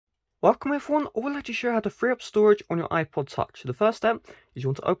Welcome everyone, I would like to show you how to free up storage on your iPod Touch. So the first step is you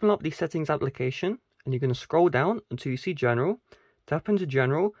want to open up the settings application and you're going to scroll down until you see general, tap into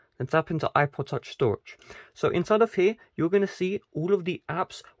general, then tap into iPod Touch storage. So inside of here, you're going to see all of the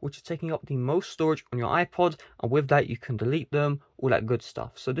apps which are taking up the most storage on your iPod, and with that you can delete them, all that good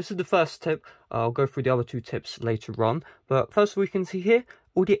stuff. So this is the first tip. I'll go through the other two tips later on, but first we can see here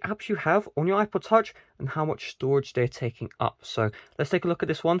all the apps you have on your iPod Touch and how much storage they're taking up. So let's take a look at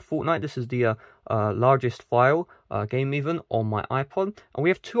this one, Fortnite. This is the largest file, game even, on my iPod. And we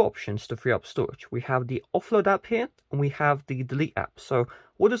have two options to free up storage. We have the offload app here and we have the delete app. So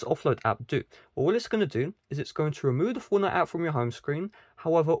what does offload app do? Well, what it's going to do is it's going to remove the Fortnite app from your home screen.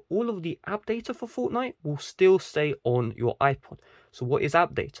 However, all of the app data for Fortnite will still stay on your iPod. So what is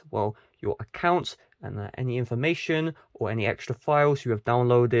app data? Well, your accounts and any information or any extra files you have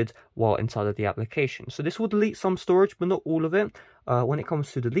downloaded while inside of the application. So this will delete some storage, but not all of it. When it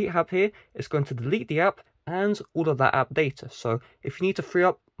comes to delete app here, it's going to delete the app and all of that app data. So if you need to free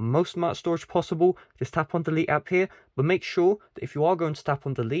up most amount of storage possible, just tap on delete app here, but make sure that if you are going to tap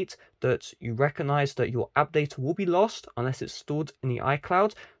on delete, that you recognize that your app data will be lost unless it's stored in the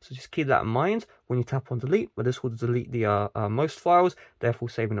iCloud. So just keep that in mind when you tap on delete, but this will delete the most files, therefore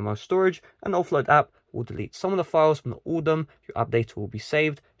saving the most storage. And offload app will delete some of the files, but not all of them. Your app data will be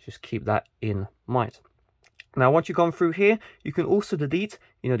saved. Just keep that in mind. Now, once you've gone through here, you can also delete,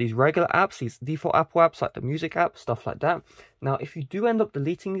 these regular apps, these default Apple apps like the music app, stuff like that. Now, if you do end up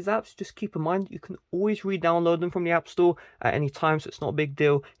deleting these apps, just keep in mind you can always re-download them from the App Store at any time, so it's not a big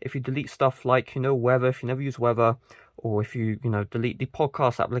deal. If you delete stuff like, Weather, if you never use Weather, or if you, delete the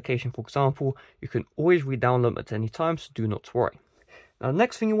podcast application, for example, you can always re-download them at any time, so do not worry. Now, the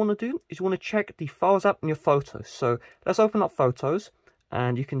next thing you want to do is you want to check the Files app in your Photos. So let's open up Photos.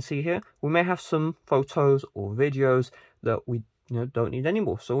 And you can see here, we may have some photos or videos that we don't need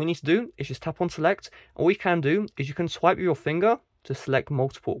anymore. So all we need to do is just tap on select. And what you can do is you can swipe with your finger to select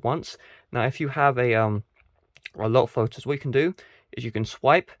multiple at once. Now, if you have a lot of photos, what you can do is you can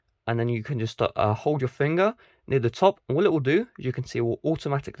swipe and then you can just hold your finger near the top. And what it will do is you can see it will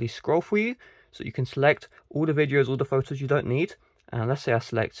automatically scroll for you. So you can select all the videos, all the photos you don't need. And let's say I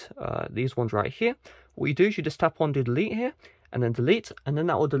select these ones right here. What you do is you just tap on the delete here, and then delete, and then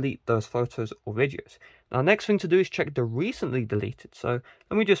that will delete those photos or videos. Now, next thing to do is check the recently deleted. So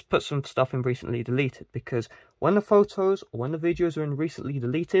let me just put some stuff in recently deleted, because when the photos or when the videos are in recently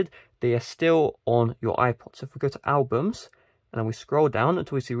deleted, they are still on your iPod. So if we go to albums, and then we scroll down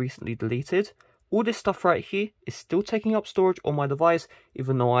until we see recently deleted, all this stuff right here is still taking up storage on my device,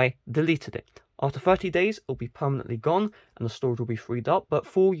 even though I deleted it. After 30 days, it'll be permanently gone and the storage will be freed up. But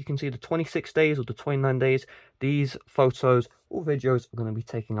for, you can see the 26 days or the 29 days, these photos or videos are going to be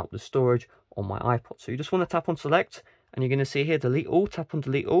taking up the storage on my iPod. So you just want to tap on select and you're going to see here, delete all, tap on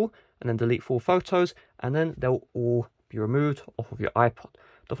delete all, and then delete 4 photos, and then they'll all be removed off of your iPod.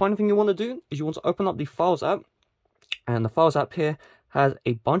 The final thing you want to do is you want to open up the Files app, and the Files app here has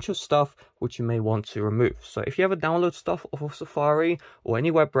a bunch of stuff which you may want to remove. So if you ever download stuff off of Safari or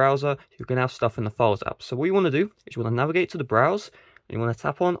any web browser, you can have stuff in the Files app. So what you want to do is you want to navigate to the browse, and you want to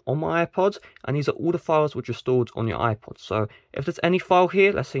tap on my iPod, and these are all the files which are stored on your iPod. So if there's any file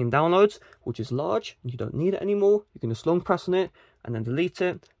here, let's say in downloads, which is large and you don't need it anymore, you can just long press on it and then delete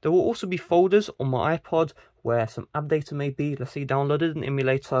it. There will also be folders on my iPod where some app data may be. Let's say you downloaded an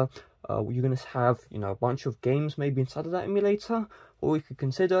emulator, you're going to have a bunch of games maybe inside of that emulator. What we could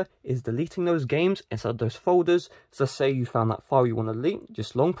consider is deleting those games inside those folders. So let's say you found that file you want to delete,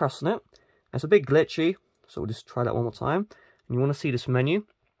 just long press on it. It's a bit glitchy, so we'll just try that one more time. And you want to see this menu,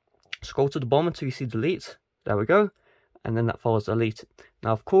 scroll to the bottom until you see delete. There we go, and then that file is deleted.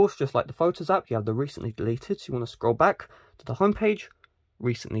 Now, of course, just like the Photos app, you have the recently deleted. So you want to scroll back to the home page,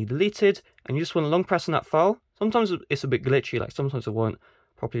 recently deleted, and you just want to long press on that file. Sometimes it's a bit glitchy, like sometimes it won't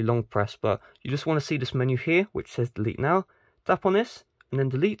properly long press, but you just want to see this menu here which says delete now. Tap on this and then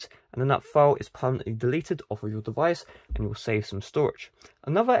delete, and then that file is permanently deleted off of your device and you'll save some storage.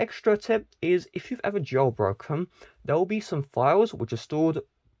 Another extra tip is if you've ever jailbroken, there will be some files which are stored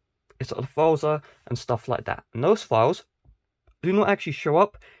inside the Files and stuff like that, and those files do not actually show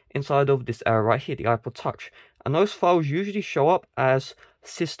up inside of this area right here, the iPod Touch, and those files usually show up as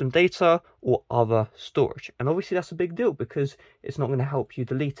system data or other storage, and obviously that's a big deal because it's not going to help you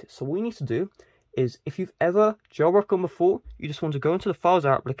delete it. So what you need to do is, if you've ever jailbroken before, you just want to go into the Files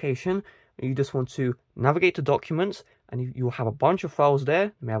application and you just want to navigate to Documents, and you'll have a bunch of files there.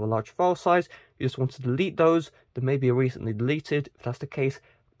 You may have a large file size. You just want to delete those that may be recently deleted. If that's the case,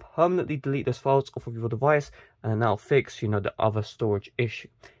 permanently delete those files off of your device, and that'll fix the other storage issue.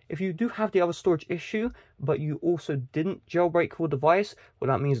 If you do have the other storage issue, but you also didn't jailbreak your device, well,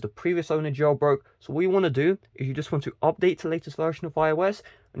 that means the previous owner jailbroke. So what you want to do is you just want to update to the latest version of iOS,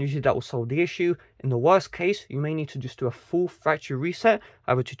 and usually that will solve the issue. In the worst case, you may need to just do a full factory reset.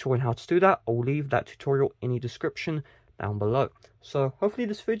 I have a tutorial on how to do that. I'll leave that tutorial in the description down below. So hopefully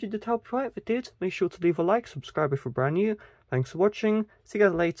this video did help you out. If it did, make sure to leave a like, subscribe if you're brand new. Thanks for watching. See you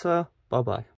guys later. Bye bye.